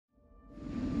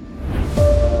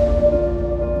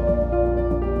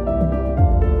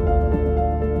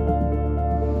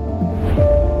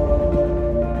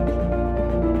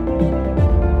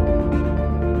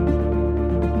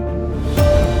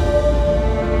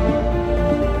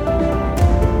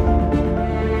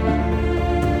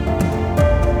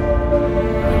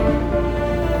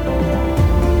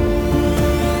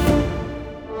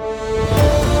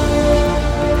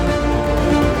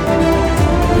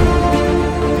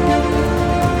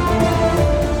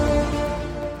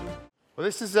Well,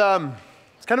 this is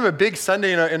it's kind of a big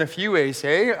Sunday in a few ways,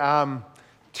 hey?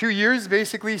 2 years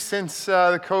basically since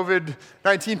the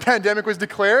COVID-19 pandemic was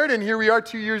declared, and here we are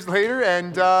 2 years later,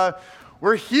 and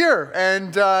we're here,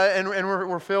 and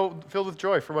we're filled with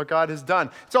joy for what God has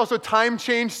done. It's also Time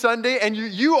Change Sunday, and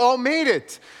you all made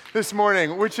it this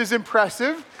morning, which is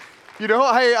impressive. You know,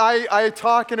 I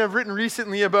talk and have written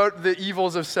recently about the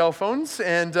evils of cell phones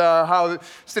and how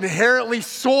just inherently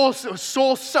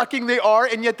soul-sucking they are,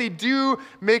 and yet they do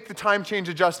make the time change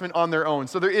adjustment on their own.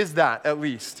 So there is that, at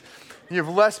least. You have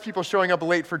less people showing up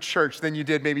late for church than you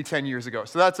did maybe 10 years ago.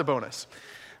 So that's a bonus.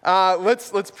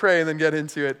 Let's pray and then get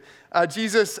into it.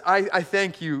 Jesus, I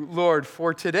thank you, Lord,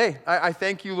 for today. I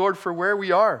thank you, Lord, for where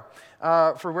we are.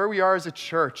 For where we are as a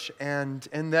church, and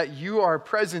that you are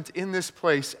present in this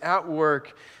place at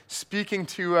work, speaking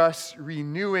to us,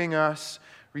 renewing us,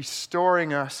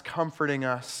 restoring us, comforting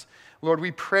us. Lord, we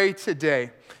pray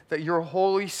today that your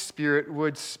Holy Spirit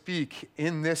would speak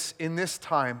in this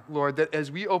time, Lord, that as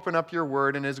we open up your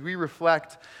word and as we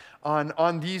reflect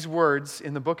on these words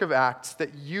in the book of Acts,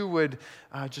 that you would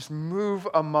just move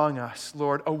among us,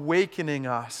 Lord, awakening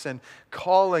us and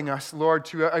calling us, Lord,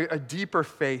 to a deeper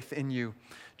faith in you.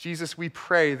 Jesus, we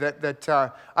pray that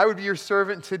I would be your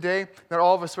servant today, that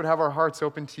all of us would have our hearts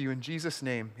open to you. In Jesus'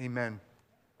 name, amen.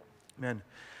 Amen.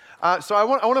 So I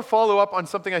want to follow up on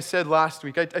something I said last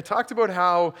week. I talked about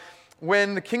how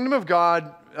when the kingdom of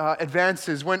God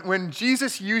advances, when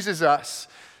Jesus uses us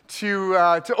to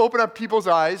open up people's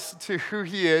eyes to who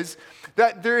he is,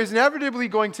 that there is inevitably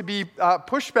going to be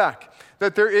pushback.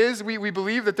 That there is, we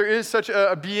believe that there is such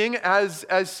a being as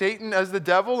Satan, as the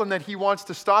devil, and that he wants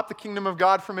to stop the kingdom of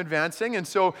God from advancing. And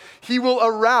so he will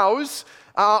arouse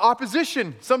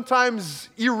opposition, sometimes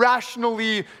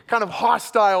irrationally kind of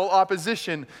hostile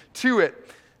opposition to it.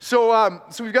 So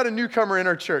we've got a newcomer in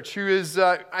our church who is,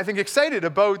 I think, excited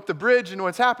about the bridge and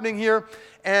what's happening here.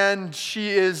 And she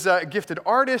is a gifted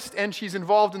artist, and she's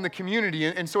involved in the community.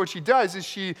 And so what she does is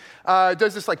she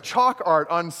does this like chalk art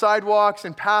on sidewalks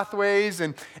and pathways.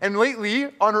 And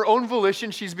lately, on her own volition,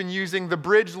 she's been using the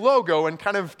bridge logo and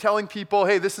kind of telling people,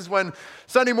 hey, this is when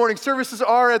Sunday morning services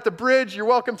are at the bridge. You're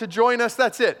welcome to join us.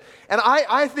 That's it. And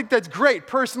I think that's great.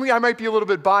 Personally, I might be a little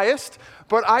bit biased,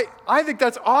 but I think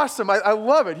that's awesome. I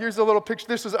love it. Here's a little picture.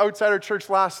 This was outside our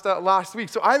church last week.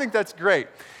 So I think that's great.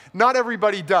 Not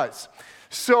everybody does.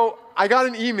 So I got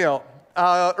an email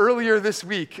earlier this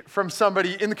week from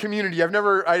somebody in the community.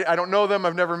 I don't know them.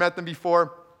 I've never met them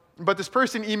before. But this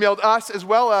person emailed us as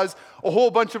well as a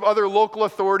whole bunch of other local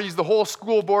authorities, the whole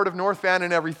school board of North Van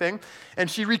and everything.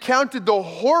 And she recounted the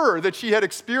horror that she had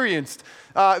experienced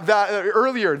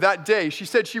earlier that day. She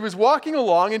said she was walking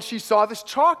along and she saw this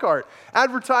chalk art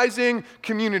advertising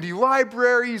community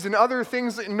libraries and other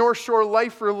things North Shore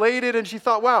life related. And she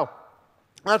thought, wow,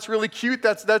 that's really cute.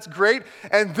 That's great.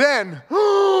 And then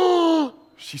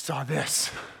she saw this,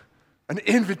 an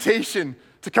invitation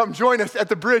to come join us at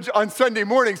the bridge on Sunday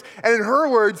mornings. And in her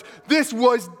words, this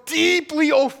was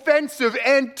deeply offensive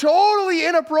and totally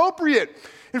inappropriate.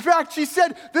 In fact, she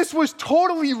said this was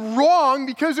totally wrong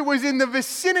because it was in the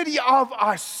vicinity of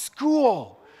a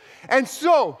school. And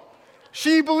so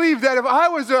she believed that if I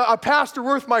was a pastor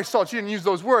worth my salt, she didn't use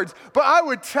those words, but I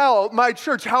would tell my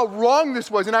church how wrong this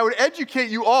was, and I would educate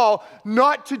you all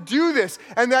not to do this,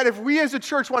 and that if we as a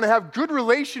church want to have good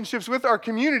relationships with our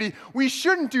community, we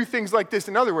shouldn't do things like this.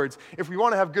 In other words, if we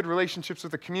want to have good relationships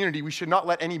with the community, we should not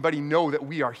let anybody know that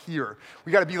we are here.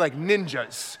 We got to be like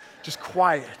ninjas, just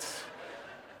quiet.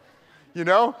 You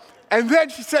know? And then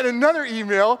she sent another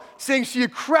email saying she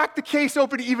had cracked the case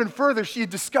open even further. She had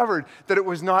discovered that it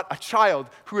was not a child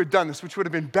who had done this, which would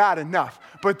have been bad enough,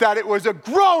 but that it was a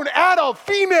grown adult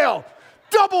female.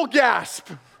 Double gasp.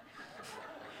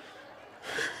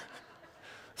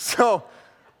 So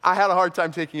I had a hard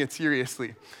time taking it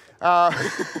seriously. And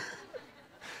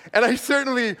I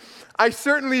certainly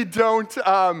don't,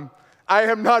 I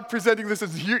am not presenting this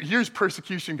as, here's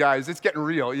persecution, guys. It's getting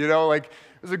real, you know, like,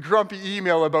 there's a grumpy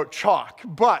email about chalk,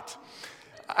 but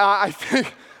I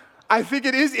think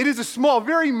it is a small,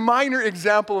 very minor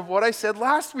example of what I said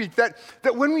last week, that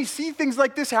when we see things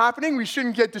like this happening, we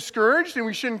shouldn't get discouraged and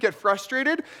we shouldn't get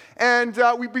frustrated, and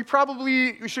we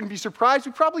shouldn't be surprised.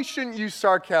 We probably shouldn't use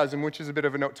sarcasm, which is a bit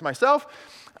of a note to myself.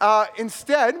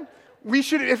 Instead, we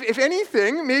should, if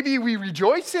anything, maybe we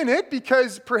rejoice in it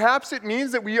because perhaps it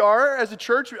means that we are, as a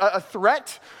church, a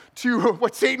threat to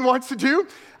what Satan wants to do.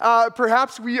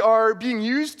 Perhaps we are being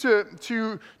used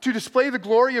to display the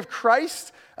glory of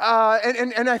Christ.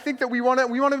 And I think that we want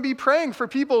to be praying for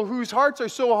people whose hearts are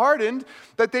so hardened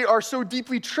that they are so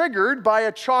deeply triggered by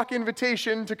a chalk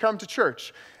invitation to come to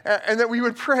church. And that we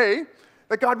would pray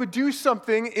that God would do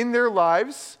something in their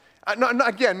lives.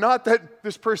 Not that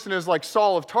this person is like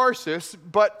Saul of Tarsus,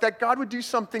 but that God would do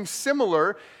something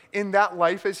similar in that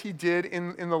life as he did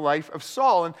in the life of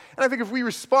Saul. And I think if we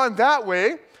respond that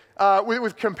way,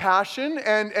 with compassion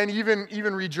and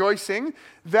even rejoicing,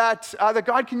 that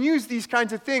God can use these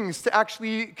kinds of things to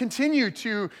actually continue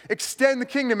to extend the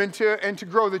kingdom and to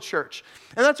grow the church.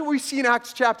 And that's what we see in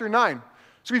Acts chapter 9.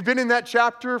 So we've been in that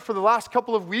chapter for the last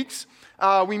couple of weeks.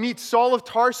 We meet Saul of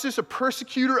Tarsus, a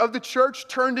persecutor of the church,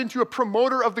 turned into a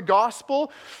promoter of the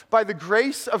gospel by the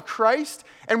grace of Christ.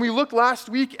 And we looked last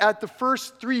week at the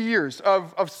first 3 years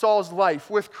of Saul's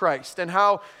life with Christ and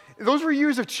how those were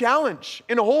years of challenge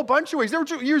in a whole bunch of ways. There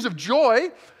were years of joy,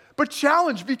 but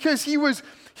challenge because he was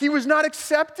not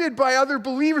accepted by other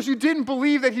believers who didn't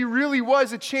believe that he really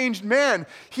was a changed man.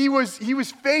 He was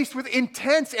faced with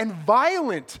intense and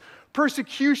violent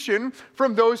persecution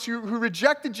from those who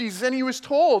rejected Jesus. And he was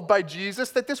told by Jesus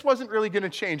that this wasn't really going to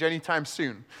change anytime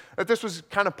soon, that this was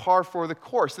kind of par for the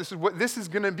course. This is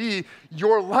going to be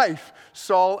your life,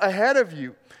 Saul, ahead of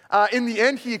you. In the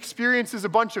end, he experiences a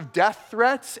bunch of death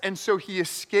threats, and so he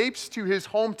escapes to his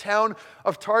hometown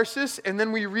of Tarsus. And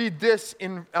then we read this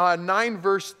in 9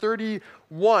 verse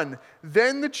 31.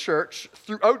 Then the church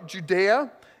throughout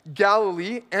Judea,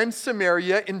 Galilee, and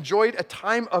Samaria enjoyed a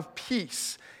time of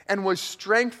peace and was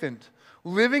strengthened,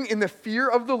 living in the fear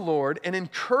of the Lord and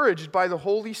encouraged by the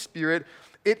Holy Spirit.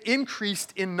 It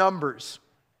increased in numbers.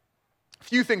 A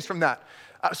few things from that.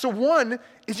 So one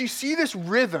is you see this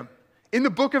rhythm in the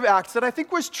book of Acts that I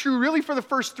think was true really for the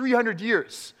first 300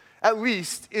 years, at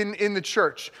least in the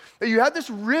church. That you had this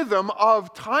rhythm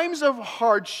of times of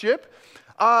hardship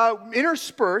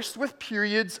interspersed with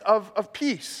periods of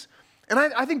peace. And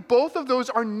I think both of those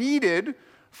are needed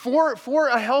for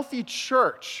a healthy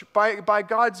church by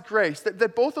God's grace,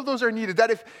 that both of those are needed. That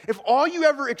if all you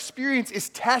ever experience is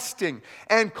testing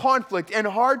and conflict and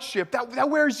hardship, that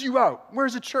wears you out,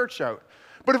 wears a church out.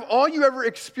 But if all you ever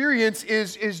experience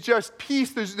is just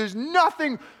peace, there's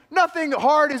nothing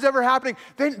hard is ever happening,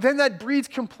 then that breeds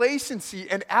complacency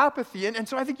and apathy. And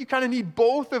so I think you kind of need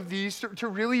both of these to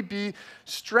really be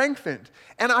strengthened.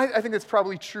 And I think that's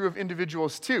probably true of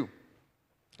individuals too.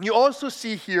 You also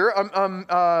see here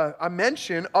a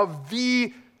mention of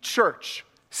the church,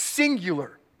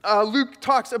 singular. Luke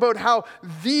talks about how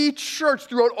the church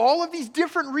throughout all of these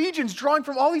different regions, drawing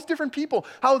from all these different people,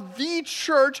 how the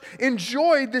church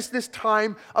enjoyed this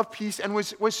time of peace and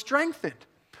was strengthened.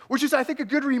 Which is, I think, a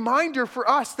good reminder for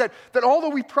us that although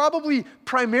we probably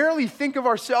primarily think of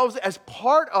ourselves as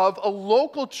part of a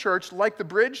local church like the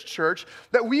Bridge Church,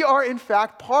 that we are in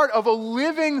fact part of a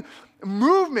living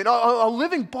movement, a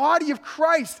living body of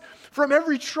Christ from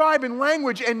every tribe and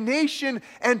language and nation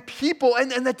and people,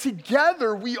 and that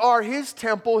together we are His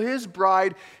temple, His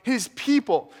bride, His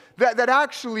people. That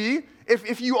actually,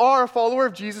 if you are a follower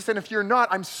of Jesus, and if you're not,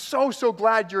 I'm so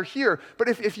glad you're here. But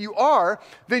if you are,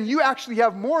 then you actually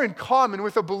have more in common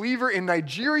with a believer in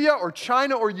Nigeria or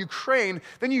China or Ukraine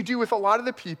than you do with a lot of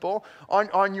the people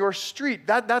on your street.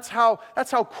 That's how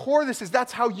core this is.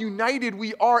 That's how united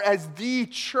we are as the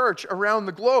church around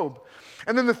the globe.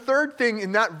 And then the third thing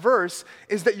in that verse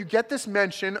is that you get this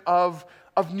mention of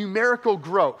numerical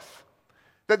growth.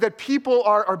 That people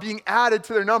are being added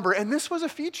to their number. And this was a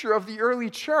feature of the early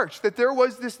church, that there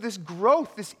was this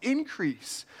growth, this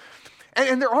increase.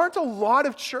 And there aren't a lot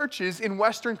of churches in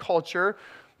Western culture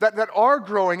that are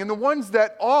growing. And the ones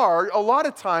that are, a lot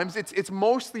of times, it's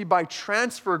mostly by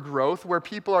transfer growth, where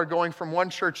people are going from one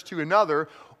church to another,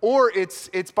 or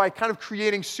it's by kind of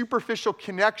creating superficial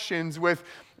connections with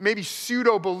maybe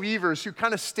pseudo-believers who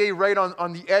kind of stay right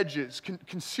on the edges,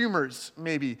 consumers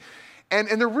maybe. And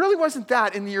there really wasn't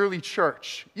that in the early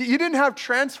church. You didn't have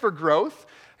transfer growth.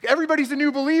 Everybody's a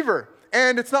new believer.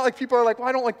 And it's not like people are like, well,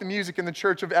 I don't like the music in the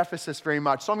church of Ephesus very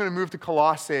much, so I'm going to move to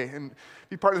Colossae and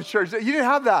be part of the church. You didn't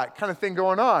have that kind of thing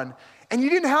going on. And you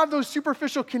didn't have those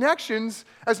superficial connections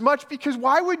as much, because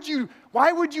why would you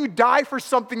die for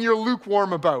something you're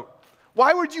lukewarm about?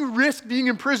 Why would you risk being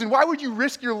in prison? Why would you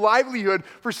risk your livelihood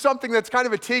for something that's kind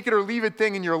of a take it or leave it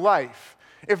thing in your life?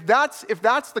 If that's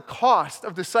the cost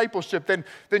of discipleship,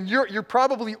 then you're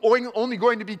probably only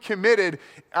going to be committed.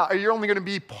 You're only going to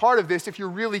be part of this if you're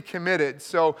really committed.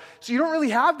 So you don't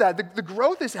really have that. The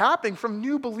growth is happening from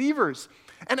new believers,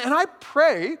 and I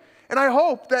pray and I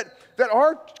hope that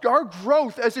our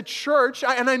growth as a church,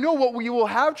 and I know what we will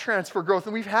have transfer growth,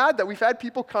 and we've had that. We've had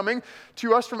people coming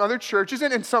to us from other churches,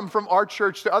 and some from our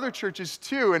church to other churches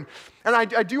too. And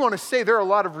I do want to say there are a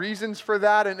lot of reasons for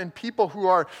that, and people who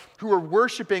are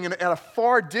worshiping at a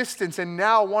far distance and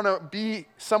now want to be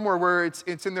somewhere where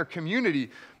it's in their community.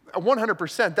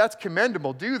 100%, that's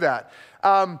commendable. Do that.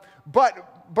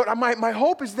 But my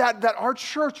hope is that our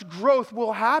church growth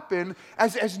will happen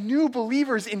as new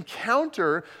believers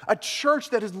encounter a church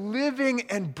that is living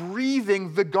and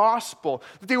breathing the gospel,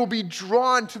 that they will be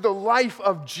drawn to the life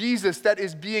of Jesus that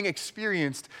is being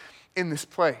experienced in this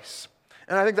place.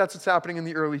 And I think that's what's happening in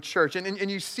the early church.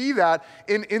 And you see that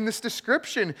in this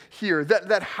description here,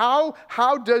 that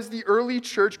how does the early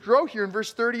church grow here in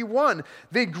verse 31?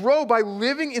 They grow by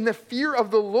living in the fear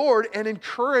of the Lord and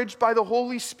encouraged by the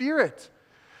Holy Spirit.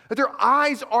 That their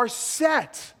eyes are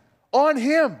set on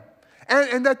Him.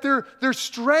 And that their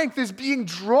strength is being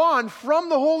drawn from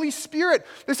the Holy Spirit.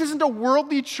 This isn't a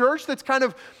worldly church that's kind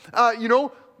of,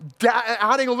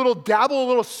 adding a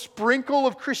little sprinkle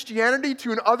of Christianity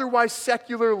to an otherwise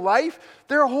secular life.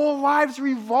 Their whole lives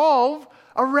revolve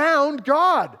around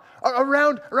God,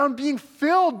 around being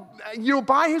filled,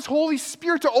 by His Holy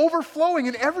Spirit to overflowing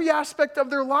in every aspect of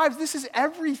their lives. This is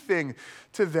everything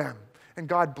to them. And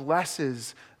God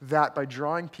blesses that by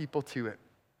drawing people to it.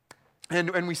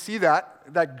 And we see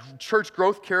that church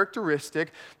growth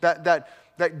characteristic,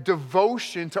 that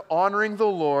devotion to honoring the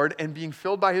Lord and being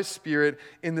filled by His Spirit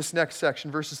in this next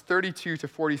section, verses 32 to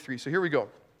 43. So here we go.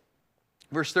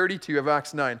 Verse 32 of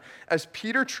Acts 9. As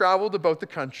Peter traveled about the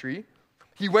country,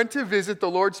 he went to visit the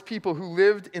Lord's people who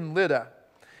lived in Lydda.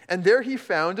 And there he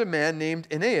found a man named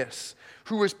Aeneas,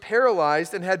 who was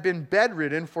paralyzed and had been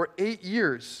bedridden for 8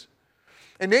 years.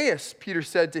 Aeneas, Peter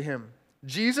said to him,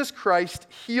 Jesus Christ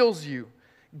heals you.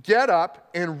 Get up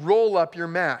and roll up your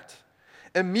mat.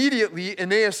 Immediately,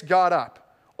 Aeneas got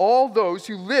up. All those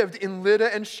who lived in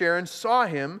Lydda and Sharon saw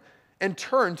him and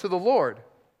turned to the Lord.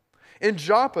 In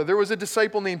Joppa, there was a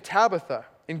disciple named Tabitha.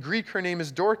 In Greek, her name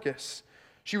is Dorcas.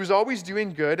 She was always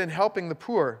doing good and helping the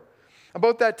poor.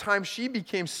 About that time, she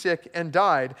became sick and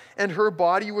died, and her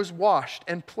body was washed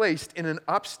and placed in an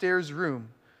upstairs room.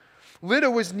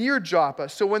 Lydda was near Joppa,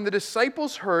 so when the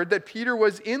disciples heard that Peter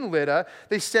was in Lydda,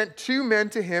 they sent 2 men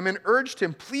to him and urged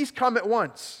him, please come at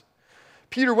once.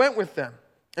 Peter went with them,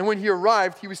 and when he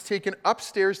arrived, he was taken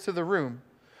upstairs to the room.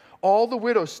 All the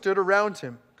widows stood around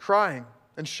him, crying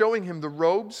and showing him the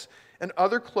robes and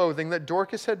other clothing that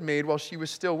Dorcas had made while she was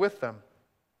still with them.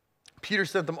 Peter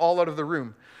sent them all out of the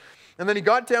room, and then he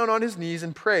got down on his knees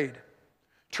and prayed.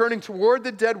 Turning toward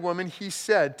the dead woman, he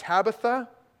said, Tabitha,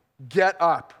 get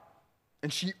up.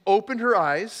 And she opened her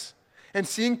eyes, and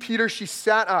seeing Peter, she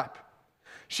sat up.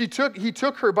 He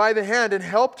took her by the hand and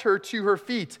helped her to her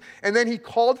feet. And then he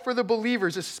called for the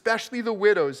believers, especially the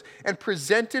widows, and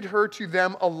presented her to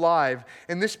them alive.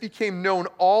 And this became known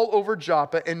all over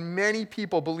Joppa, and many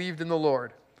people believed in the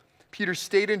Lord. Peter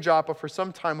stayed in Joppa for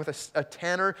some time with a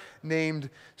tanner named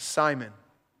Simon.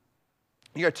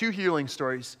 You got 2 healing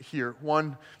stories here.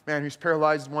 One man who's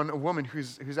paralyzed, one a woman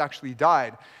who's actually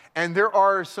died. And there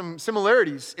are some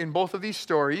similarities in both of these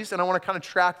stories, and I want to kind of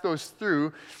track those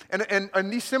through.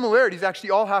 And these similarities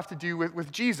actually all have to do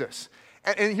with Jesus.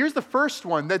 And here's the first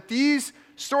one, that these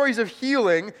stories of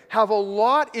healing have a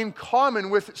lot in common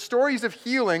with stories of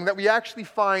healing that we actually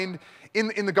find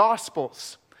in the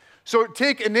Gospels. So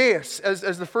take Aeneas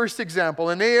as the first example.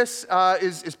 Aeneas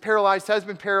is paralyzed, has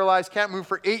been paralyzed, can't move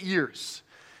for 8 years.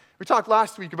 We talked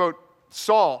last week about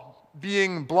Saul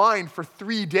being blind for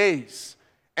 3 days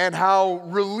and how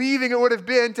relieving it would have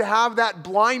been to have that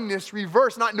blindness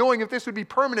reversed, not knowing if this would be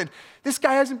permanent. This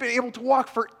guy hasn't been able to walk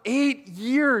for 8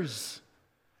 years.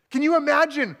 Can you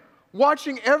imagine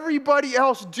watching everybody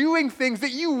else doing things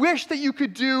that you wish that you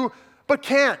could do but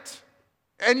can't?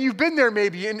 And you've been there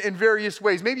maybe in various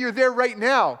ways. Maybe you're there right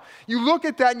now. You look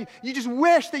at that and you just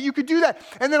wish that you could do that.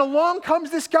 And then along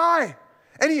comes this guy.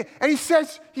 And he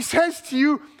says to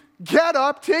you, get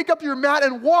up, take up your mat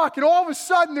and walk. And all of a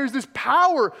sudden there's this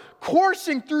power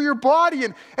coursing through your body.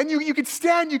 And you can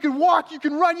stand, you can walk, you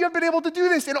can run. You haven't been able to do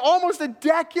this in almost a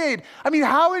decade. I mean,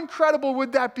 how incredible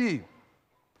would that be?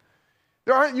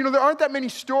 There aren't that many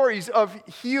stories of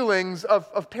healings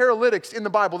of paralytics in the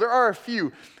Bible. There are a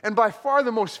few. And by far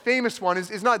the most famous one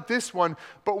is not this one,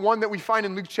 but one that we find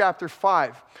in Luke chapter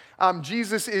 5.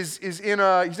 Jesus is in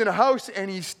a house and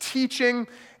he's teaching,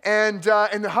 and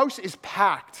the house is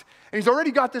packed. And he's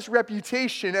already got this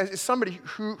reputation as somebody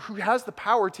who has the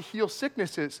power to heal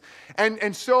sicknesses.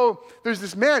 And so there's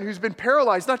this man who's been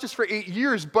paralyzed, not just for 8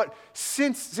 years, but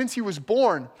since he was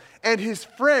born. And his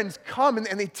friends come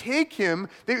and they take him.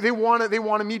 They want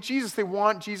to meet Jesus. They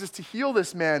want Jesus to heal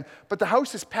this man. But the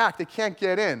house is packed. They can't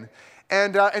get in.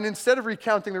 And instead of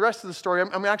recounting the rest of the story,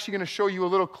 I'm actually going to show you a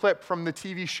little clip from the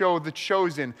TV show The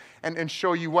Chosen and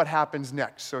show you what happens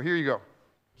next. So here you go.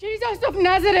 Jesus of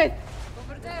Nazareth,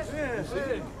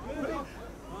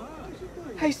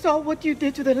 I saw what you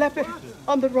did to the leper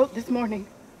on the road this morning.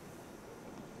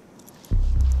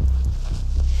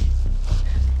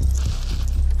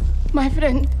 My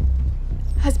friend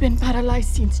has been paralyzed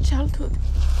since childhood.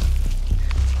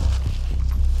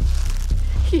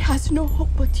 He has no hope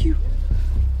but you.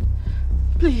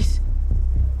 Please,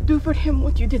 do for him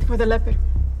what you did for the leper.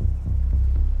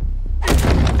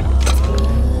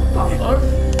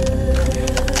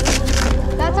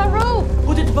 That's our roof!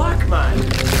 Put it back, man!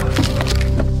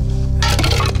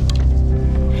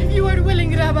 If you are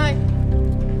willing, Rabbi,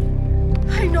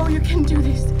 I know you can do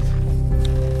this.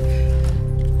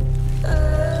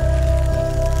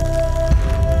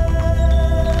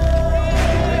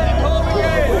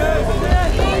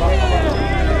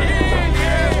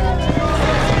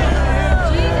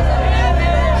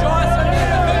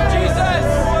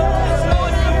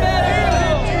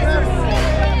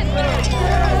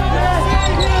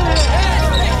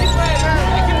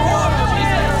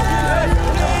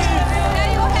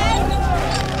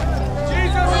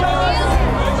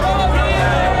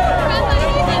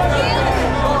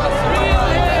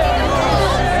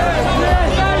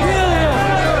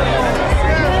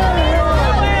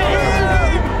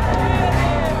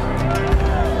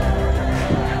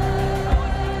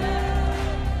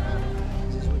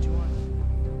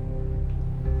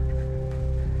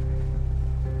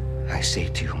 I say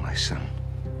to you, my son,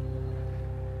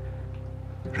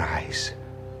 rise,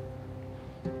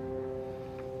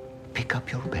 pick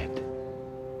up your bed,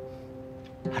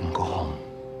 and go home.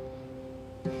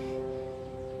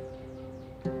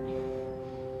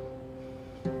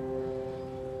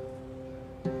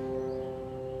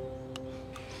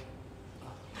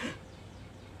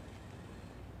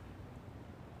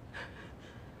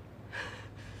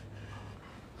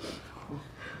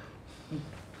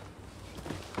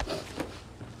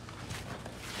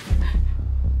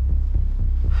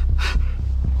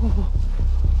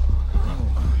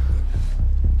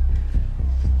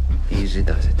 Easy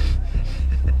does it.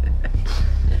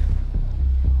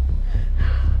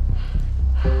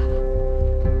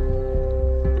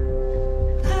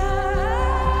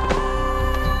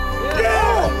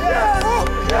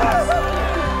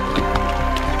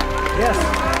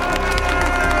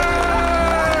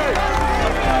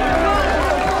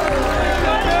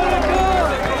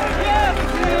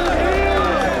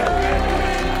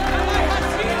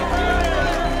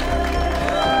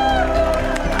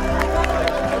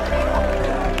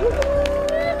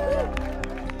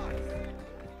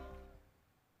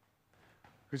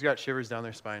 Who's got shivers down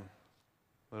their spine?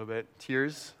 A little bit.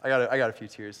 Tears? I got a few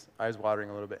tears. Eyes watering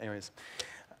a little bit. Anyways,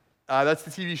 that's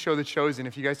the TV show The Chosen.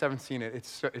 If you guys haven't seen it,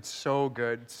 it's so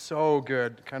good. So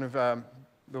good. Kind of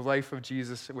the life of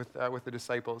Jesus with the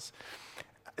disciples.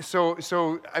 So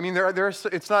I mean,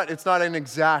 it's not an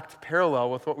exact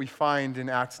parallel with what we find in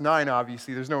Acts 9.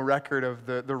 Obviously, there's no record of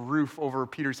the roof over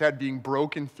Peter's head being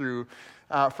broken through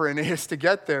for Aeneas to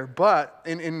get there. But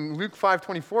in Luke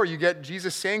 5:24, you get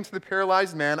Jesus saying to the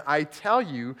paralyzed man, "I tell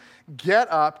you, get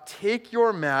up, take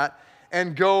your mat,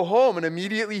 and go home." And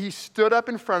immediately he stood up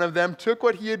in front of them, took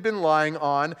what he had been lying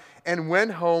on, and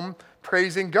went home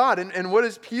praising God. And what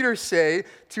does Peter say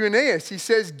to Aeneas? He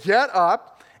says, "Get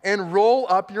up and roll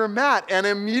up your mat." And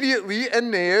immediately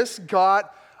Aeneas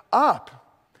got up.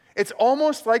 It's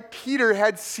almost like Peter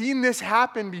had seen this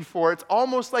happen before. It's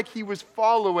almost like he was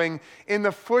following in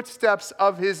the footsteps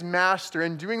of his master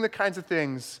and doing the kinds of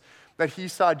things that he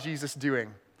saw Jesus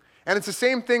doing. And it's the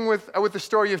same thing with the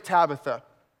story of Tabitha.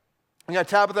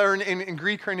 Tabitha, in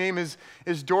Greek, her name is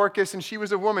Dorcas, and she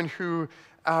was a woman who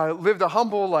lived a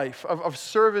humble life of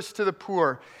service to the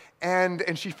poor.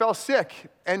 And she fell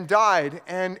sick and died.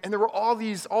 And there were all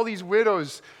these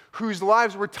widows whose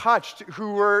lives were touched,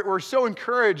 who were so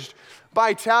encouraged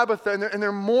by Tabitha, and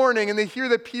they're mourning, and they hear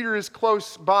that Peter is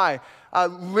close by.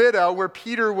 Lydda, where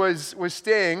Peter was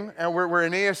staying, and where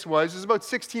Aeneas was, is about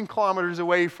 16 kilometers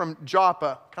away from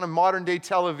Joppa, kind of modern-day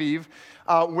Tel Aviv,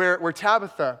 where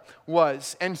Tabitha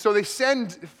was. And so they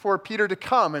send for Peter to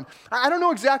come. And I don't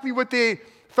know exactly what they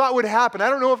thought would happen. I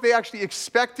don't know if they actually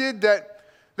expected that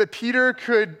Peter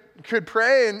could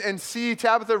pray and see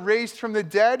Tabitha raised from the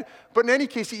dead. But in any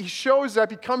case, he shows up,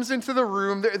 he comes into the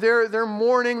room, they're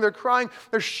mourning, they're crying,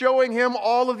 they're showing him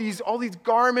all these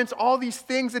garments, all these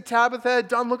things that Tabitha had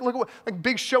done. Look at what, like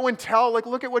big show and tell, like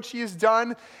look at what she has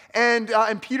done. And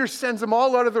Peter sends them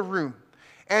all out of the room.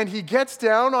 And he gets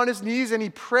down on his knees and he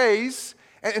prays,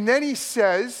 and then he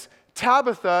says,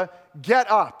 "Tabitha,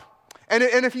 get up."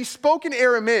 And if he spoke in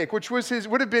Aramaic, which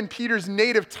would have been Peter's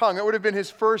native tongue, it would have been his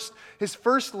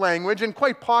first language, and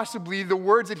quite possibly the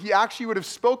words that he actually would have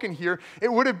spoken here,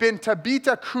 it would have been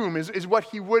Tabitha kum, is what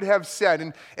he would have said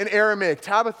in Aramaic.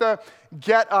 Tabitha,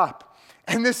 get up.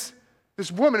 And this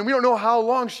woman, we don't know how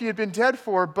long she had been dead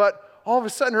for, but all of a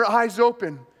sudden her eyes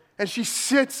open, and she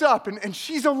sits up, and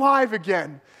she's alive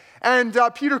again. And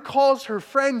Peter calls her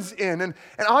friends in, and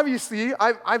obviously,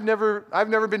 I've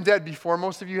never been dead before.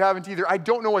 Most of you haven't either. I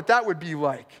don't know what that would be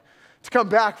like, to come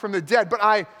back from the dead. But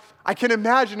I can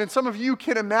imagine, and some of you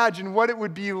can imagine what it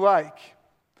would be like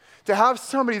to have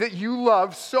somebody that you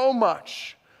love so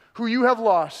much, who you have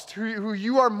lost, who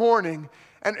you are mourning,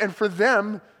 and for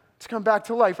them to come back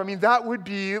to life. I mean, that would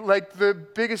be like the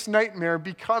biggest nightmare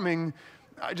becoming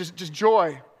just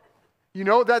joy. You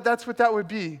know, that's what that would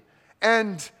be.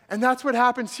 And that's what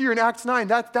happens here in Acts 9.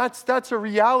 That's a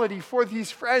reality for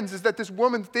these friends, is that this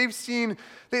woman that they've seen,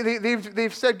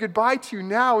 they've said goodbye to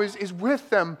now is with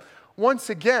them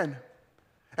once again.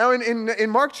 Now in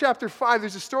Mark chapter 5,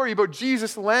 there's a story about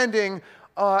Jesus landing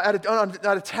at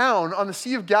a town on the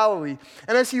Sea of Galilee.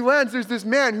 And as he lands, there's this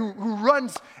man who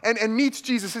runs and meets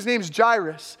Jesus. His name's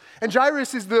Jairus. And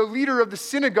Jairus is the leader of the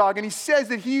synagogue, and he says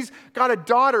that he's got a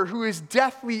daughter who is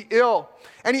deathly ill.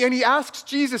 And he asks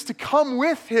Jesus to come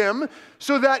with him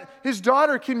so that his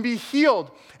daughter can be healed.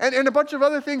 And a bunch of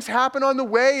other things happen on the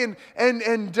way,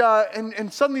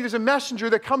 and suddenly there's a messenger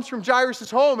that comes from Jairus'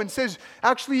 home and says,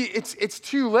 actually, it's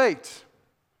too late.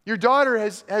 Your daughter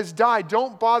has died.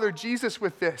 Don't bother Jesus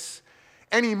with this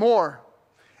anymore.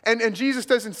 And Jesus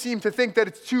doesn't seem to think that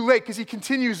it's too late, because he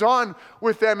continues on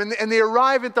with them. And they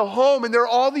arrive at the home, and there are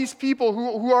all these people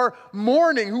who are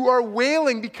mourning, who are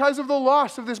wailing because of the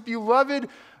loss of this beloved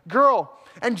girl.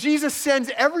 And Jesus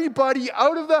sends everybody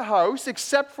out of the house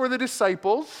except for the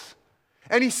disciples.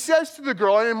 And he says to the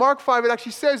girl, and in Mark 5 it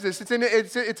actually says this,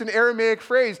 it's an Aramaic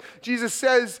phrase. Jesus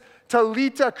says,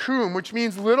 Talitha kum, which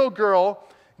means little girl,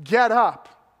 get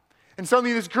up. And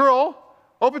suddenly this girl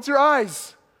opens her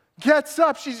eyes, gets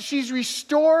up. She's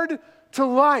restored to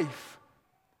life.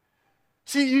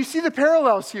 See, you see the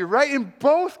parallels here, right? In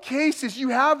both cases, you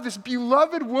have this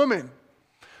beloved woman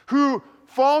who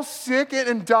falls sick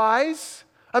and dies.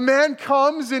 A man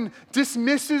comes and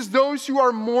dismisses those who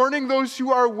are mourning, those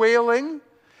who are wailing.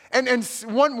 And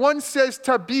one says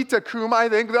Tabitha kum, I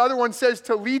think. The other one says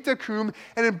Talitha kum.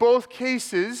 And in both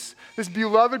cases, this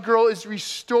beloved girl is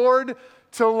restored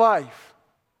to life.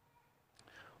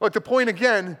 Look, the point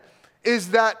again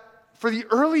is that for the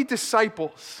early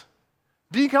disciples,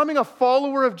 becoming a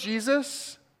follower of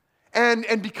Jesus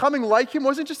and becoming like him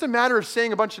wasn't just a matter of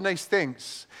saying a bunch of nice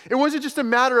things. It wasn't just a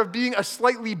matter of being a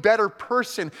slightly better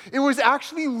person. It was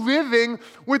actually living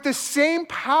with the same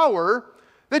power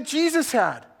that Jesus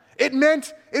had. It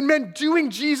meant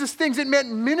doing Jesus things. It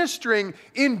meant ministering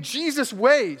in Jesus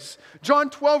ways.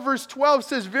 John 12, verse 12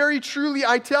 says, very truly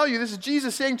I tell you, this is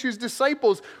Jesus saying to his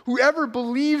disciples, whoever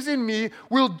believes in me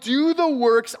will do the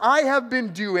works I have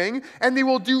been doing, and they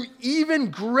will do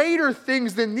even greater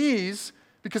things than these,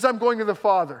 because I'm going to the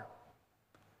Father.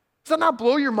 Does that not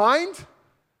blow your mind?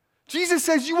 Jesus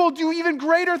says you will do even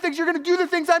greater things. You're going to do the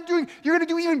things I'm doing. You're going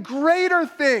to do even greater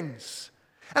things.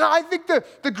 And I think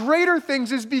the greater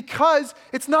things is because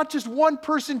it's not just one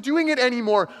person doing it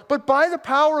anymore, but by the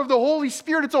power of the Holy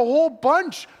Spirit, it's a whole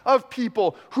bunch of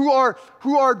people who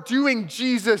are doing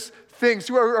Jesus things,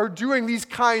 who are doing these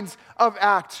kinds of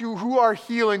acts, who are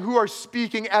healing, who are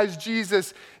speaking as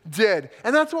Jesus did.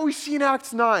 And that's what we see in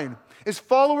Acts 9, is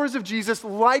followers of Jesus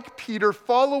like Peter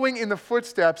following in the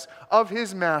footsteps of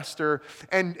his master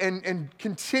and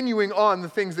continuing on the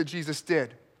things that Jesus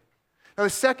did. Now, the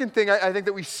second thing I think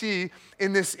that we see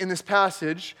in this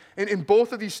passage, in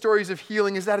both of these stories of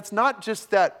healing, is that it's not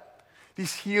just that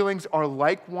these healings are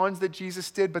like ones that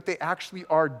Jesus did, but they actually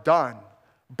are done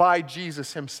by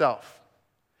Jesus himself.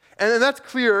 And that's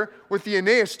clear with the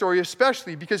Aeneas story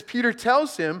especially, because Peter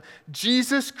tells him,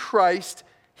 Jesus Christ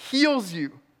heals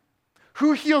you.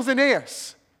 Who heals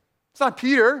Aeneas? It's not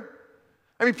Peter.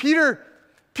 I mean,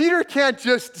 Peter can't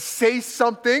just say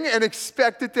something and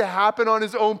expect it to happen on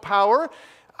his own power.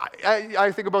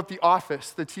 I think about The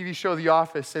Office, the TV show The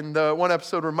Office, and the one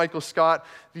episode where Michael Scott,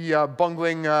 the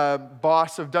bungling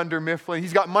boss of Dunder Mifflin,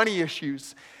 he's got money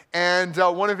issues. And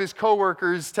one of his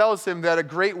coworkers tells him that a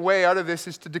great way out of this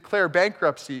is to declare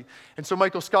bankruptcy. And so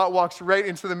Michael Scott walks right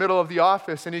into the middle of the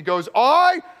office and he goes,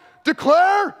 I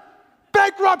declare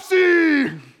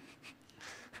bankruptcy!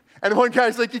 And one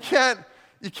guy's like, you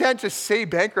can't just say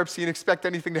bankruptcy and expect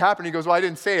anything to happen. He goes, well, I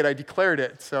didn't say it, I declared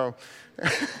it. So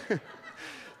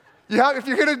If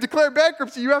you're going to declare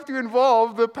bankruptcy, you have to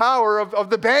involve the power of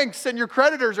the banks and your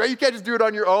creditors, right? You can't just do it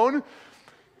on your own.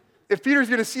 If Peter's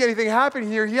going to see anything happen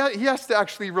here, he has to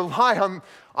actually rely on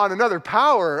another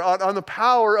power, on the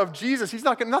power of Jesus.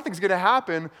 Nothing's going to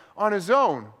happen on his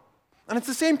own. And it's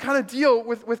the same kind of deal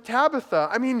with Tabitha.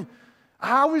 I mean,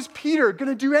 how is Peter going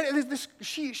to do anything?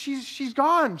 She's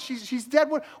gone. She's dead.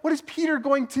 What is Peter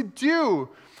going to do?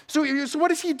 So what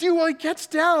does he do? Well, he gets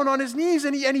down on his knees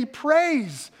and he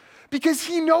prays because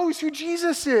he knows who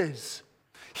Jesus is.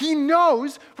 He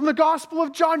knows from the Gospel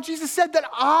of John, Jesus said that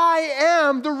I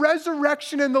am the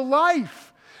resurrection and the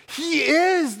life. He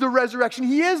is the resurrection.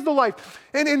 He is the life.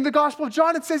 And in the Gospel of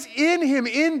John, it says in him,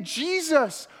 in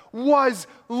Jesus, was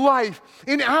life.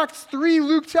 In Acts 3,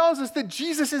 Luke tells us that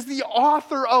Jesus is the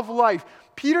author of life.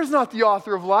 Peter's not the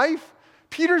author of life.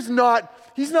 He's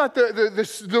not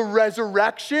the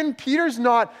resurrection. Peter's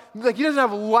not, he doesn't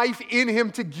have life in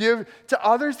him to give to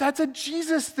others. That's a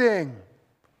Jesus thing.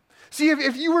 See,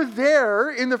 if you were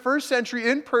there in the first century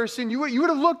in person, you would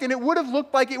have looked, and it would have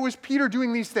looked like it was Peter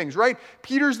doing these things, right?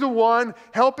 Peter's the one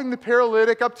helping the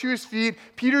paralytic up to his feet.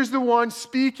 Peter's the one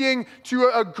speaking to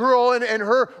a girl and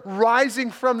her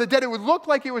rising from the dead. It would look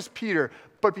like it was Peter,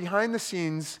 but behind the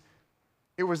scenes,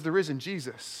 it was the risen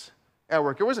Jesus at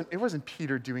work. It wasn't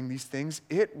Peter doing these things.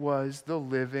 It was the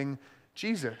living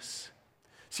Jesus.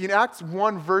 See, in Acts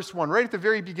 1, verse 1, right at the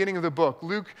very beginning of the book,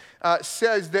 Luke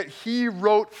says that he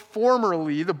wrote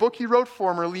formerly, the book he wrote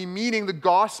formerly, meaning the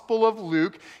Gospel of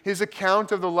Luke, his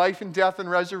account of the life and death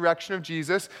and resurrection of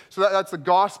Jesus. So that's the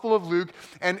Gospel of Luke.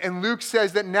 And Luke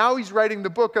says that now he's writing the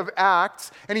book of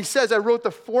Acts, and he says, I wrote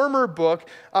the former book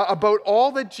about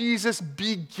all that Jesus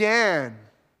began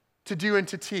to do and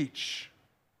to teach.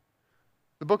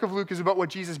 The book of Luke is about what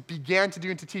Jesus began to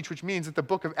do and to teach, which means that the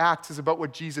book of Acts is about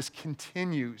what Jesus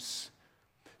continues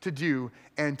to do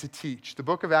and to teach. The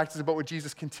book of Acts is about what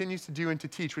Jesus continues to do and to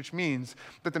teach, which means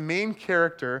that the main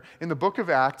character in the book of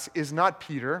Acts is not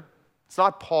Peter, it's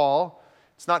not Paul,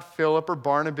 it's not Philip or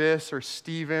Barnabas or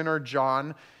Stephen or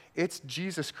John. It's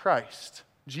Jesus Christ.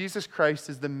 Jesus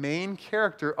Christ is the main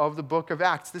character of the book of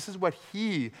Acts. This is what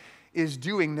he is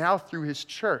doing now through his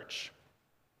church.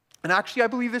 And actually, I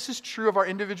believe this is true of our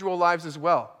individual lives as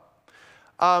well.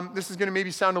 This is going to maybe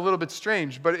sound a little bit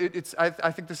strange, but I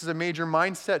think this is a major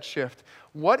mindset shift.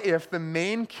 What if the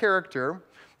main character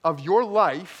of your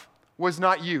life was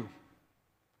not you?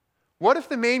 What if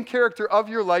the main character of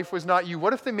your life was not you?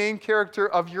 What if the main character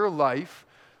of your life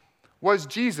was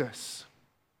Jesus?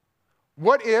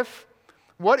 What if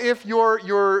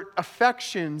your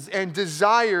affections and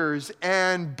desires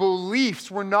and beliefs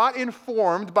were not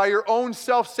informed by your own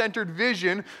self-centered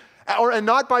vision and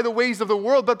not by the ways of the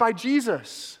world, but by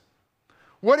Jesus?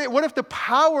 What if the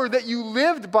power that you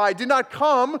lived by did not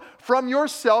come from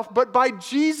yourself, but by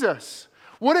Jesus?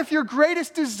 What if your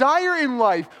greatest desire in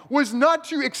life was not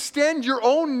to extend your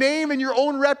own name and your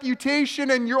own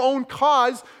reputation and your own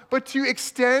cause, but to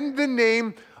extend the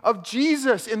name of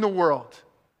Jesus in the world?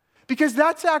 Because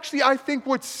that's actually, I think,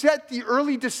 what set the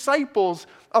early disciples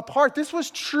apart. This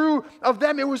was true of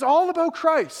them. It was all about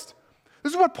Christ.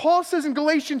 This is what Paul says in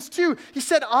Galatians 2. He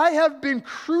said, I have been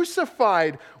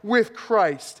crucified with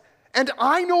Christ, and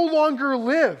I no longer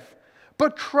live,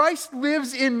 but Christ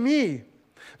lives in me.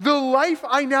 The life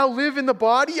I now live in the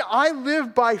body, I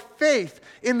live by faith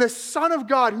in the Son of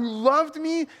God who loved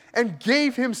me and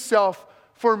gave himself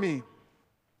for me.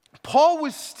 Paul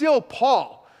was still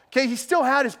Paul. Okay, he still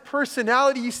had his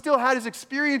personality, he still had his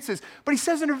experiences, but he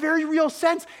says in a very real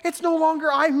sense, it's no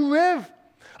longer I who live.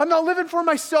 I'm not living for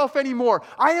myself anymore.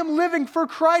 I am living for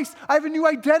Christ. I have a new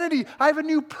identity. I have a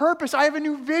new purpose. I have a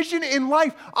new vision in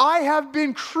life. I have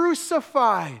been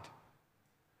crucified.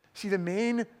 See, the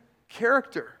main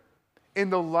character in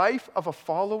the life of a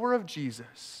follower of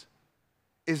Jesus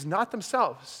is not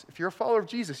themselves. If you're a follower of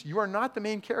Jesus, you are not the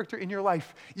main character in your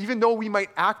life. Even though we might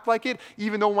act like it,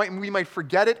 even though we might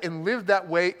forget it and live that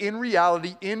way, in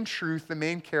reality, in truth, the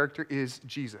main character is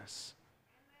Jesus.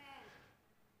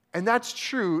 And that's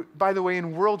true, by the way,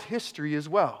 in world history as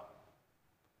well.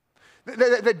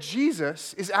 That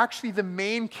Jesus is actually the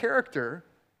main character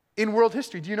in world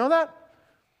history. Do you know that?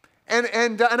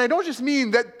 And I don't just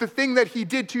mean that the thing that he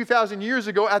did 2,000 years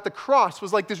ago at the cross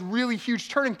was like this really huge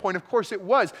turning point. Of course it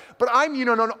was. But I mean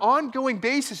on an ongoing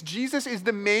basis, Jesus is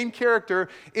the main character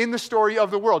in the story of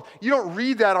the world. You don't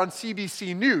read that on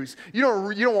CBC News. You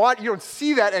don't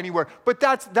see that anywhere. But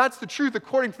that's the truth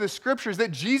according to the scriptures,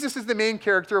 that Jesus is the main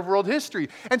character of world history.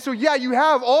 And so yeah, you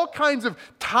have all kinds of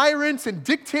tyrants and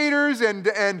dictators and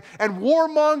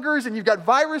warmongers, and you've got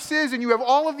viruses, and you have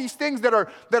all of these things that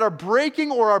are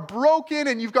breaking or are broken,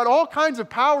 and you've got all kinds of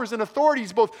powers and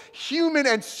authorities, both human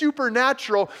and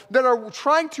supernatural, that are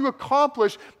trying to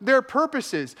accomplish their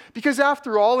purposes. Because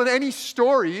after all, in any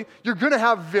story, you're going to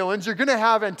have villains, you're going to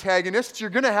have antagonists, you're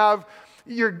going to have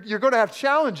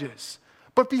challenges.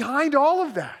 But behind all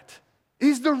of that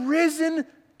is the risen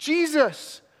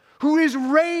Jesus, who is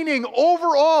reigning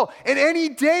over all, and any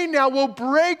day now will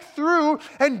break through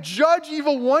and judge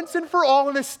evil once and for all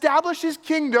and establish his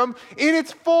kingdom in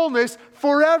its fullness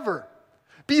forever.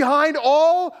 Behind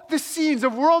all the scenes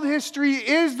of world history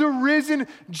is the risen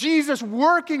Jesus,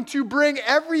 working to bring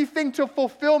everything to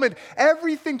fulfillment,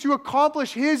 everything to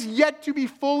accomplish his yet to be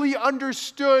fully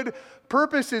understood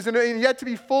purposes and yet to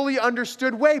be fully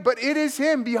understood way. But it is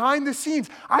him behind the scenes.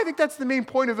 I think that's the main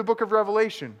point of the book of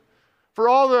Revelation. For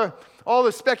all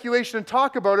the speculation and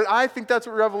talk about it, I think that's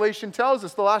what Revelation tells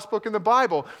us, the last book in the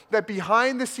Bible, that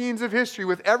behind the scenes of history,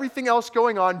 with everything else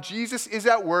going on, Jesus is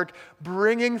at work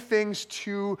bringing things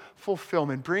to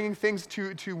fulfillment, bringing things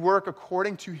to work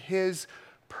according to his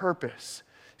purpose.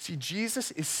 See,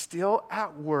 Jesus is still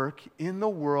at work in the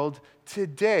world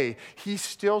today. He's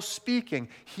still speaking.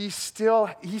 He's still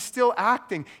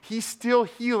acting. He's still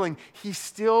healing. He's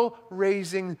still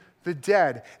raising the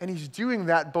dead. And he's doing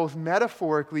that both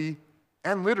metaphorically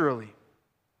and literally.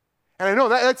 And I know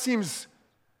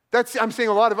I'm saying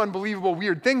a lot of unbelievable,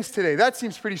 weird things today. That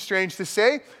seems pretty strange to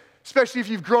say, especially if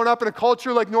you've grown up in a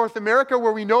culture like North America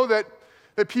where we know that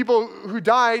people who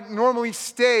die normally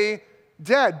stay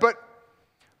dead.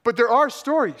 But there are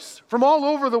stories from all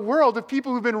over the world of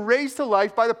people who've been raised to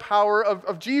life by the power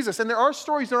of Jesus. And there are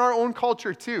stories in our own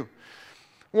culture too.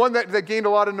 One that gained a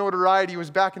lot of notoriety was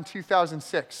back in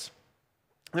 2006.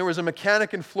 There was a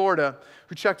mechanic in Florida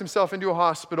who checked himself into a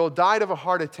hospital, died of a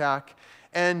heart attack,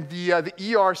 and the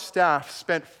ER staff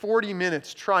spent 40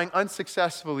 minutes trying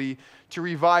unsuccessfully to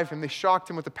revive him. They shocked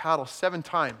him with a paddle 7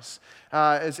 times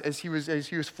as he was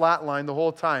flatlined the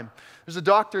whole time. There's a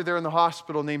doctor there in the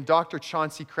hospital named Dr.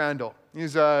 Chauncey Crandall.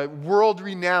 He's a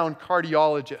world-renowned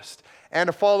cardiologist and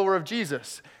a follower of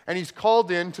Jesus. And he's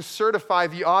called in to certify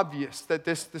the obvious, that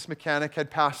this mechanic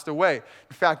had passed away.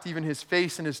 In fact, even his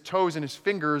face and his toes and his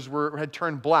fingers had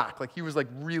turned black. Like he was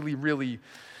really, really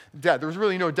dead. There was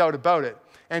really no doubt about it.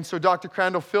 And so Dr.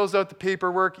 Crandall fills out the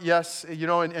paperwork, yes,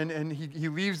 and he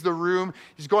leaves the room.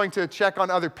 He's going to check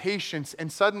on other patients, and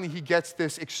suddenly he gets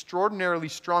this extraordinarily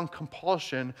strong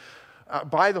compulsion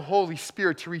by the Holy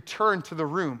Spirit to return to the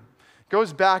room.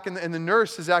 Goes back, and the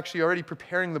nurse is actually already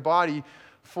preparing the body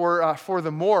for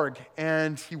the morgue.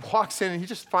 And he walks in, and he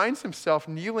just finds himself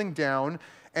kneeling down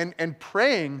and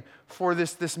praying for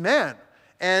this man.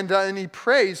 And he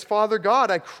prays, "Father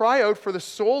God, I cry out for the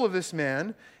soul of this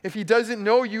man. If he doesn't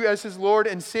know you as his Lord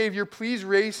and Savior, please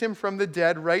raise him from the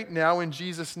dead right now in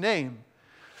Jesus' name."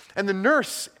 And the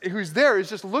nurse who's there is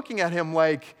just looking at him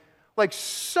like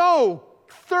so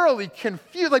thoroughly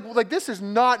confused. Like this is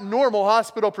not normal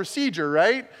hospital procedure,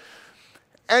 right?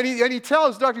 And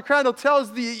Dr. Crandall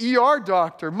tells the ER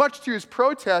doctor, much to his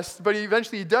protest, but he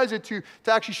does it to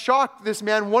actually shock this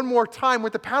man one more time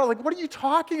with the paddle. Like, what are you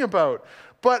talking about?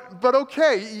 But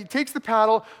okay, he takes the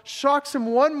paddle, shocks him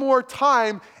one more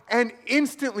time, and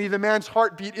instantly the man's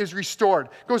heartbeat is restored.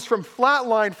 Goes from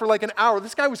flatline for like an hour.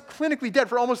 This guy was clinically dead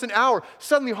for almost an hour.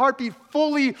 Suddenly heartbeat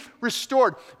fully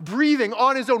restored. Breathing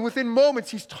on his own. Within moments,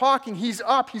 he's talking, he's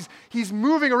up, he's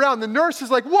moving around. The nurse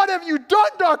is like, "What have you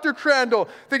done, Dr. Crandall?"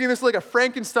 Thinking this is like a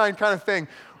Frankenstein kind of thing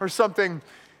or something.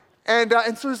 And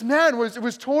so this man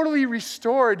was totally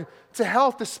restored to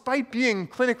health despite being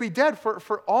clinically dead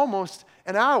for almost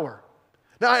an hour.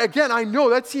 Now, again, I know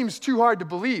that seems too hard to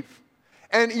believe.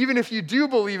 And even if you do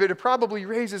believe it, it probably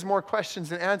raises more questions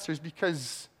than answers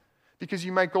because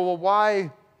you might go, well,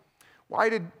 why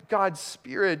did God's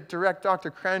Spirit direct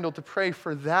Dr. Crandall to pray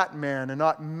for that man and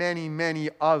not many, many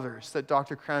others that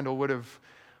Dr. Crandall would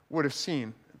have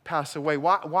seen pass away?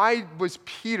 Why was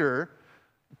Peter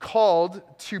called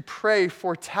to pray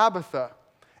for Tabitha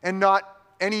and not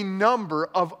any number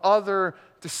of other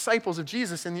disciples of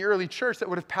Jesus in the early church that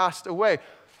would have passed away?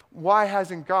 Why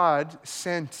hasn't God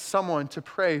sent someone to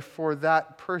pray for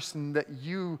that person that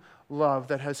you love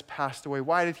that has passed away?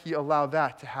 Why did he allow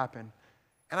that to happen?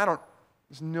 And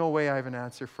there's no way I have an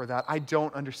answer for that. I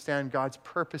don't understand God's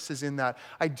purposes in that.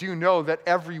 I do know that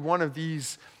every one of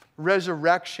these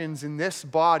resurrections in this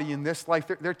body, in this life,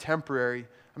 they're temporary.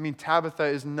 I mean, Tabitha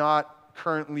is not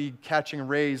currently catching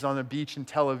rays on the beach in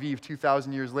Tel Aviv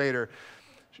 2,000 years later.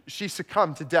 She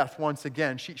succumbed to death once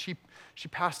again. She She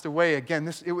passed away.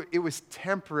 Again, it was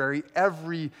temporary.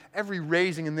 Every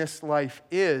raising in this life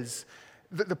is.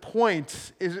 The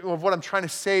point of what I'm trying to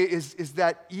say is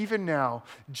that even now,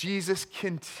 Jesus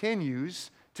continues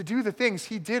to do the things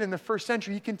he did in the first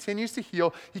century. He continues to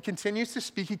heal. He continues to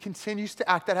speak. He continues to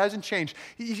act. That hasn't changed.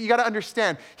 You got to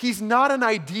understand, he's not an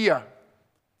idea.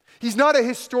 He's not a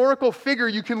historical figure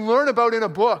you can learn about in a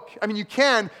book. I mean, you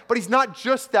can, but he's not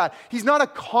just that. He's not a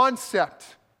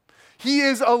concept. He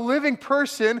is a living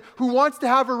person who wants to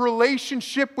have a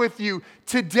relationship with you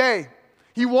today.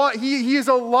 He is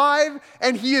alive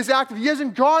and he is active. He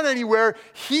hasn't gone anywhere.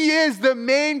 He is the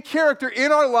main character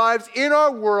in our lives, in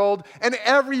our world, and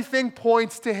everything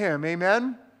points to him.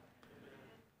 Amen?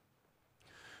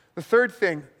 The third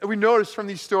thing that we notice from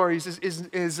these stories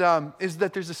is that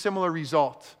there's a similar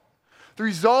result. The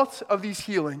result of these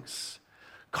healings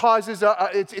causes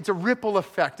it's a ripple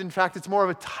effect. In fact, it's more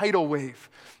of a tidal wave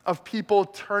of people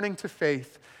turning to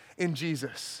faith in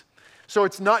Jesus. So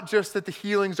it's not just that the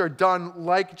healings are done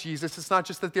like Jesus. It's not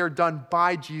just that they're done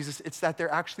by Jesus. It's that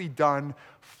they're actually done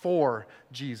for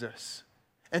Jesus.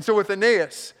 And so with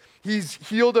Aeneas, he's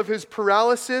healed of his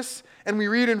paralysis. And we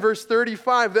read in verse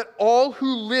 35 that all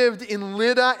who lived in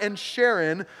Lydda and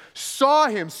Sharon saw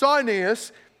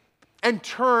Aeneas, and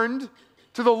turned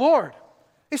to the Lord.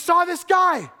 They saw this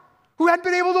guy who hadn't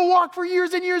been able to walk for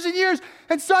years and years and years.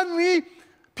 And suddenly,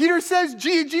 Peter says,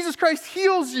 Jesus Christ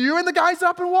heals you, and the guy's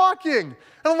up and walking.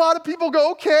 And a lot of people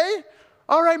go, okay,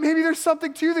 all right, maybe there's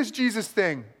something to this Jesus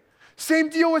thing. Same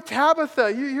deal with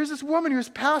Tabitha. Here's this woman who's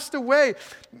passed away.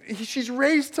 She's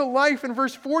raised to life. In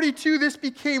verse 42, this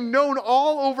became known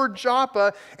all over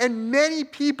Joppa, and many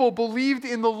people believed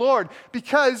in the Lord.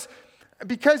 Because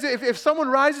if someone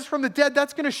rises from the dead,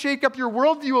 that's going to shake up your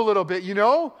worldview a little bit, you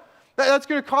know? That's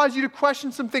going to cause you to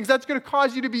question some things. That's going to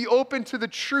cause you to be open to the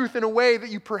truth in a way that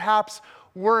you perhaps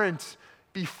weren't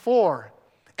before.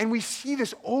 And we see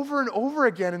this over and over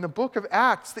again in the book of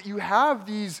Acts, that you have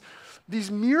these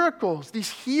miracles, these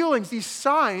healings, these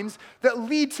signs that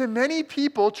lead to many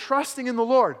people trusting in the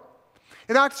Lord.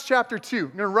 In Acts chapter 2,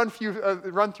 I'm going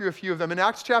to run through a few of them. In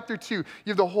Acts chapter 2, you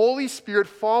have the Holy Spirit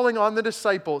falling on the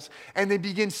disciples, and they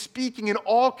begin speaking in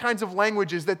all kinds of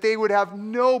languages that they would have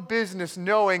no business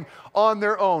knowing on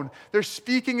their own. They're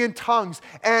speaking in tongues,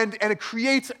 and it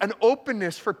creates an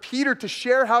openness for Peter to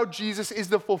share how Jesus is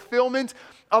the fulfillment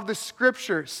of the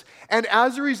Scriptures. And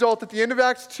as a result, at the end of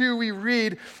Acts 2, we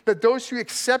read that those who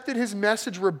accepted his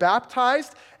message were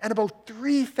baptized, and about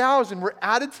 3,000 were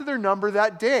added to their number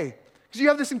that day. Because you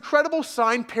have this incredible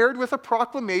sign paired with a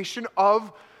proclamation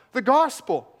of the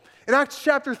gospel. In Acts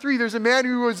chapter 3, there's a man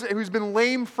who's been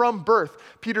lame from birth.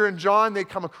 Peter and John, they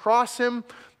come across him.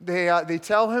 They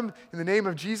tell him, in the name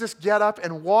of Jesus, get up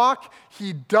and walk.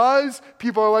 He does.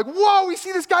 People are like, whoa, we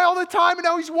see this guy all the time, and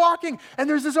now he's walking. And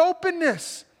there's this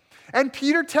openness. And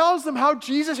Peter tells them how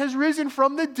Jesus has risen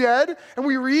from the dead. And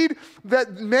we read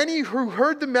that many who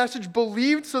heard the message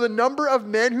believed, so the number of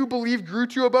men who believed grew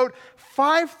to about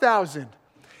 5,000.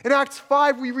 In Acts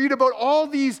 5, we read about all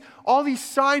these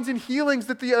signs and healings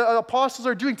that the apostles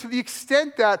are doing, to the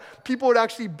extent that people would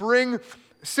actually bring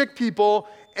sick people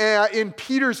in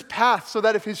Peter's path, so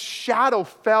that if his shadow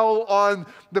fell on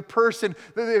the person,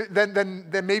 then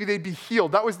maybe they'd be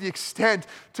healed. That was the extent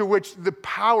to which the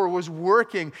power was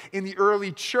working in the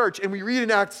early church. And we read in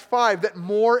Acts 5 that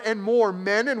more and more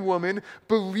men and women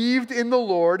believed in the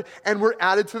Lord and were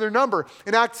added to their number.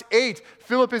 In Acts 8,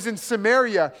 Philip is in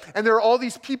Samaria, and there are all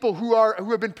these people who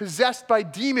have been possessed by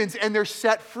demons, and they're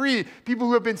set free. People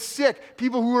who have been sick,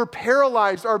 people who are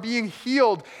paralyzed are being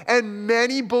healed, and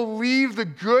many believe the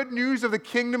good news of the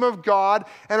kingdom of God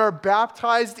and are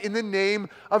baptized in the name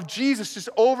of Jesus, just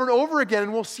over and over again.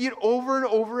 And we'll see it over and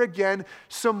over again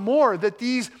some more, that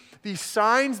these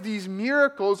signs, these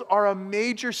miracles are a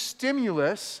major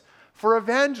stimulus for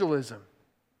evangelism.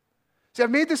 See,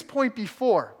 I've made this point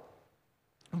before,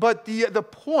 but the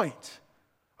point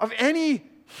of any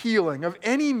healing, of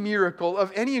any miracle,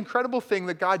 of any incredible thing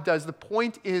that God does, the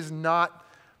point is not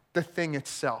the thing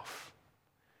itself.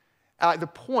 The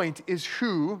point is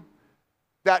who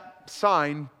that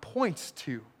sign points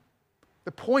to.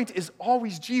 The point is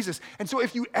always Jesus. And so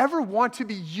if you ever want to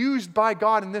be used by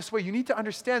God in this way, you need to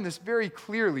understand this very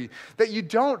clearly, that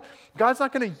God's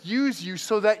not going to use you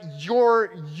so that you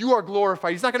are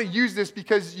glorified. He's not going to use this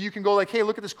because you can go like, hey,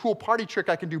 look at this cool party trick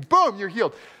I can do. Boom, you're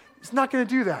healed. He's not going to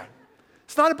do that.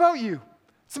 It's not about you.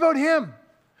 It's about him.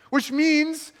 Which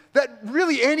means that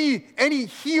really any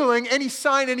healing, any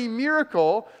sign, any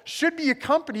miracle should be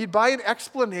accompanied by an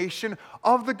explanation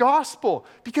of the gospel.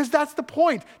 Because that's the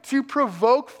point, to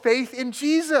provoke faith in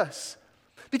Jesus.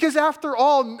 Because after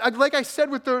all, like I said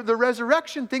with the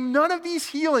resurrection thing, none of these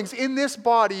healings in this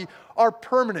body are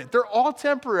permanent. They're all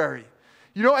temporary.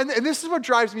 You know, and this is what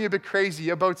drives me a bit crazy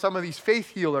about some of these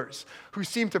faith healers who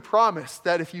seem to promise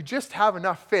that if you just have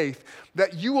enough faith,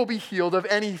 that you will be healed of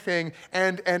anything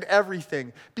and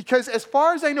everything. Because as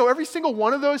far as I know, every single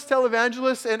one of those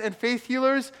televangelists and faith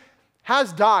healers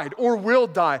has died or will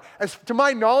die. As to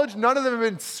my knowledge, none of them have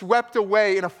been swept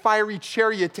away in a fiery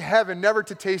chariot to heaven, never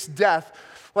to taste death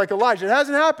like Elijah. It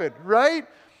hasn't happened, right?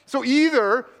 So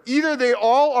either they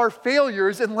all are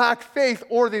failures and lack faith,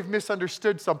 or they've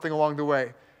misunderstood something along the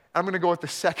way. I'm going to go with the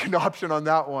second option on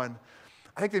that one.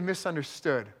 I think they've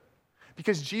misunderstood.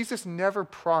 Because Jesus never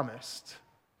promised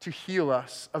to heal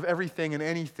us of everything and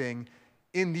anything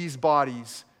in these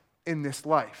bodies in this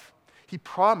life. He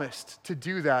promised to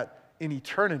do that in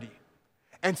eternity.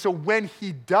 And so when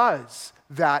he does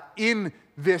that in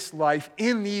this life,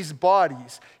 in these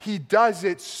bodies, he does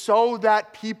it so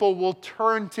that people will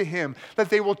turn to him, that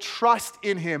they will trust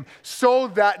in him, so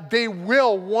that they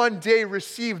will one day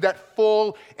receive that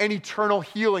full and eternal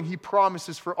healing he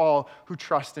promises for all who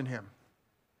trust in him.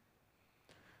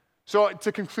 So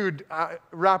to conclude,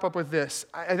 wrap up with this,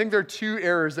 I think there are two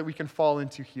errors that we can fall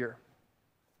into here.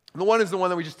 The one is the one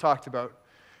that we just talked about.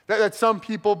 That some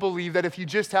people believe that if you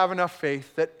just have enough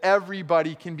faith, that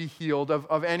everybody can be healed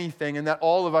of anything, and that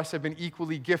all of us have been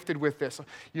equally gifted with this.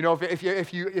 You know,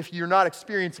 if you're not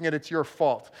experiencing it, it's your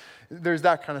fault. There's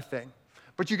that kind of thing.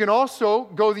 But you can also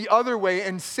go the other way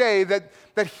and say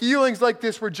that healings like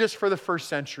this were just for the first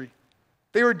century.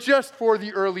 They were just for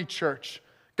the early church.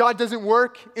 God doesn't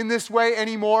work in this way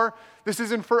anymore. This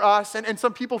isn't for us. And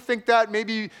some people think that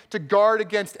maybe to guard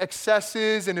against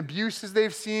excesses and abuses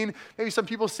they've seen. Maybe some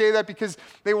people say that because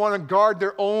they want to guard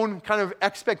their own kind of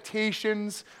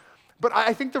expectations. But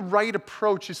I think the right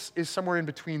approach is somewhere in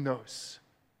between those.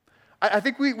 I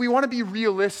think we want to be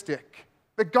realistic.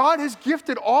 That God has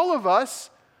gifted all of us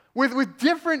with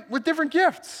different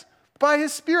gifts by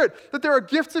his Spirit. That there are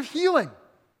gifts of healing.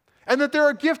 And that there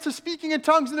are gifts of speaking in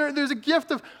tongues, and there's a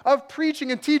gift of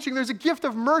preaching and teaching. There's a gift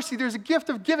of mercy. There's a gift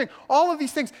of giving. All of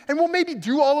these things. And we'll maybe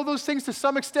do all of those things to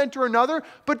some extent or another,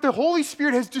 but the Holy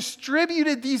Spirit has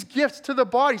distributed these gifts to the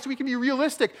body, so we can be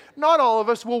realistic. Not all of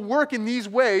us will work in these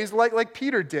ways like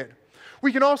Peter did.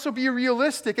 We can also be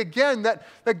realistic, again,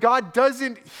 that God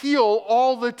doesn't heal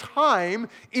all the time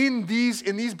in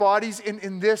these bodies,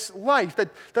 in this life. That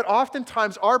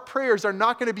oftentimes our prayers are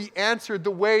not going to be answered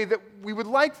the way that we would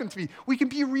like them to be. We can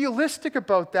be realistic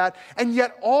about that, and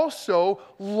yet also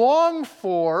long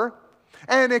for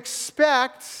and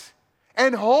expect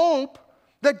and hope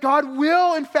that God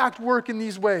will, in fact, work in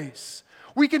these ways.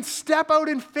 We can step out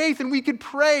in faith and we can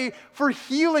pray for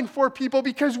healing for people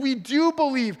because we do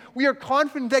believe, we are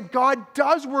confident that God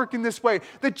does work in this way,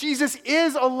 that Jesus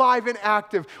is alive and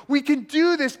active. We can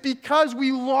do this because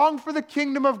we long for the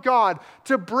kingdom of God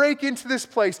to break into this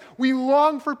place. We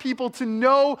long for people to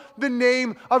know the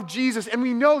name of Jesus. And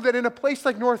we know that in a place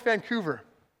like North Vancouver,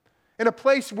 in a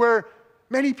place where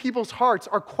many people's hearts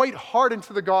are quite hardened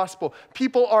to the gospel.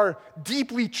 People are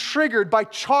deeply triggered by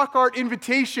chalk art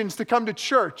invitations to come to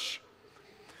church.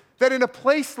 That in a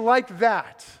place like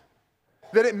that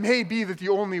it may be that the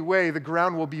only way the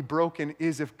ground will be broken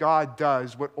is if God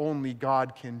does what only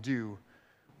God can do,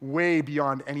 way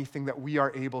beyond anything that we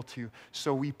are able to.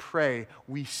 So we pray,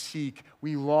 we seek,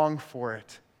 we long for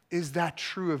it. Is that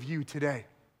true of you today?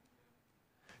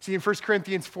 See, in 1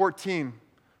 Corinthians 14,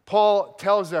 Paul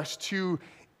tells us to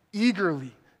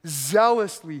eagerly,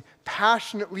 zealously,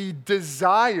 passionately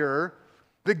desire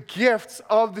the gifts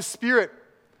of the Spirit,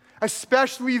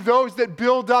 especially those that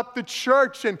build up the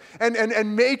church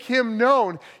and make him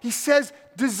known. He says,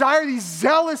 desire these,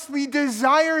 zealously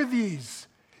desire these.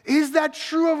 Is that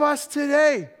true of us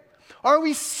today? Are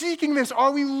we seeking this?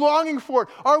 Are we longing for it?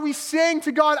 Are we saying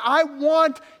to God, I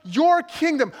want your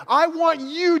kingdom. I want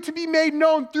you to be made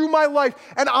known through my life,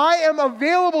 and I am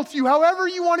available to you however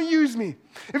you want to use me.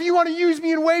 If you want to use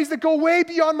me in ways that go way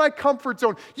beyond my comfort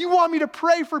zone, you want me to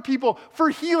pray for people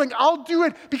for healing, I'll do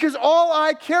it because all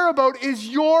I care about is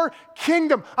your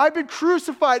kingdom. I've been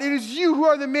crucified. It is you who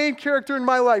are the main character in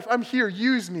my life. I'm here.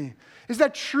 Use me. Is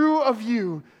that true of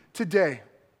you today?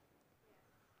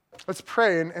 Let's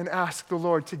pray and ask the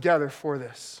Lord together for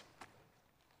this.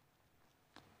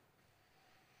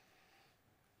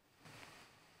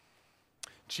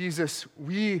 Jesus,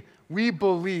 we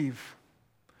believe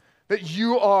that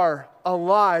you are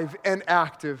alive and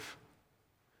active,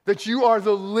 that you are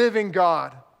the living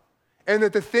God, and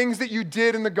that the things that you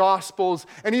did in the Gospels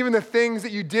and even the things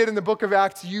that you did in the book of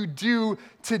Acts, you do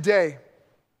today.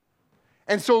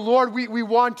 And so, Lord, we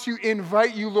want to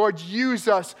invite you, Lord, use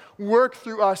us, work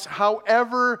through us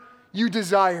however you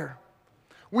desire.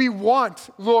 We want,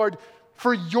 Lord,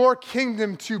 for your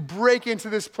kingdom to break into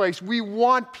this place. We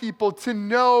want people to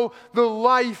know the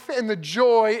life and the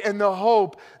joy and the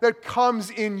hope that comes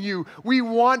in you. We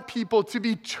want people to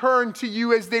be turned to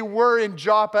you as they were in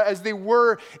Joppa, as they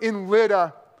were in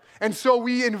Lydda. And so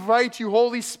we invite you,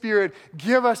 Holy Spirit,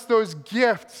 give us those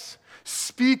gifts.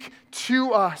 Speak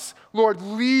to us. Lord,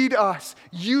 lead us.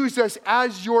 Use us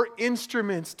as your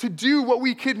instruments to do what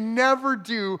we could never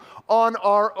do on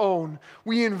our own.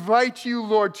 We invite you,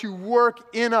 Lord, to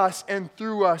work in us and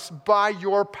through us by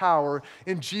your power.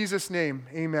 In Jesus' name,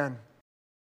 amen.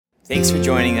 Thanks for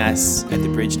joining us at the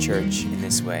Bridge Church in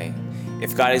this way.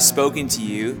 If God has spoken to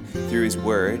you through his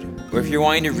word, or if you're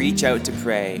wanting to reach out to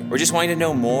pray, or just wanting to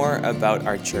know more about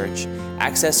our church,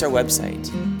 access our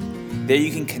website. There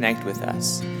you can connect with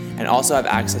us and also have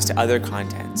access to other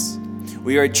contents.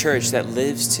 We are a church that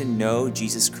lives to know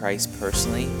Jesus Christ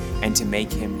personally and to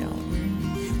make him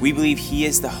known. We believe he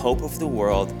is the hope of the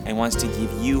world and wants to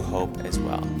give you hope as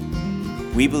well.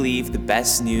 We believe the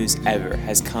best news ever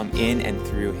has come in and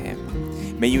through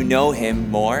him. May you know him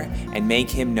more and make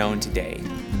him known today.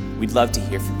 We'd love to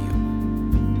hear from you.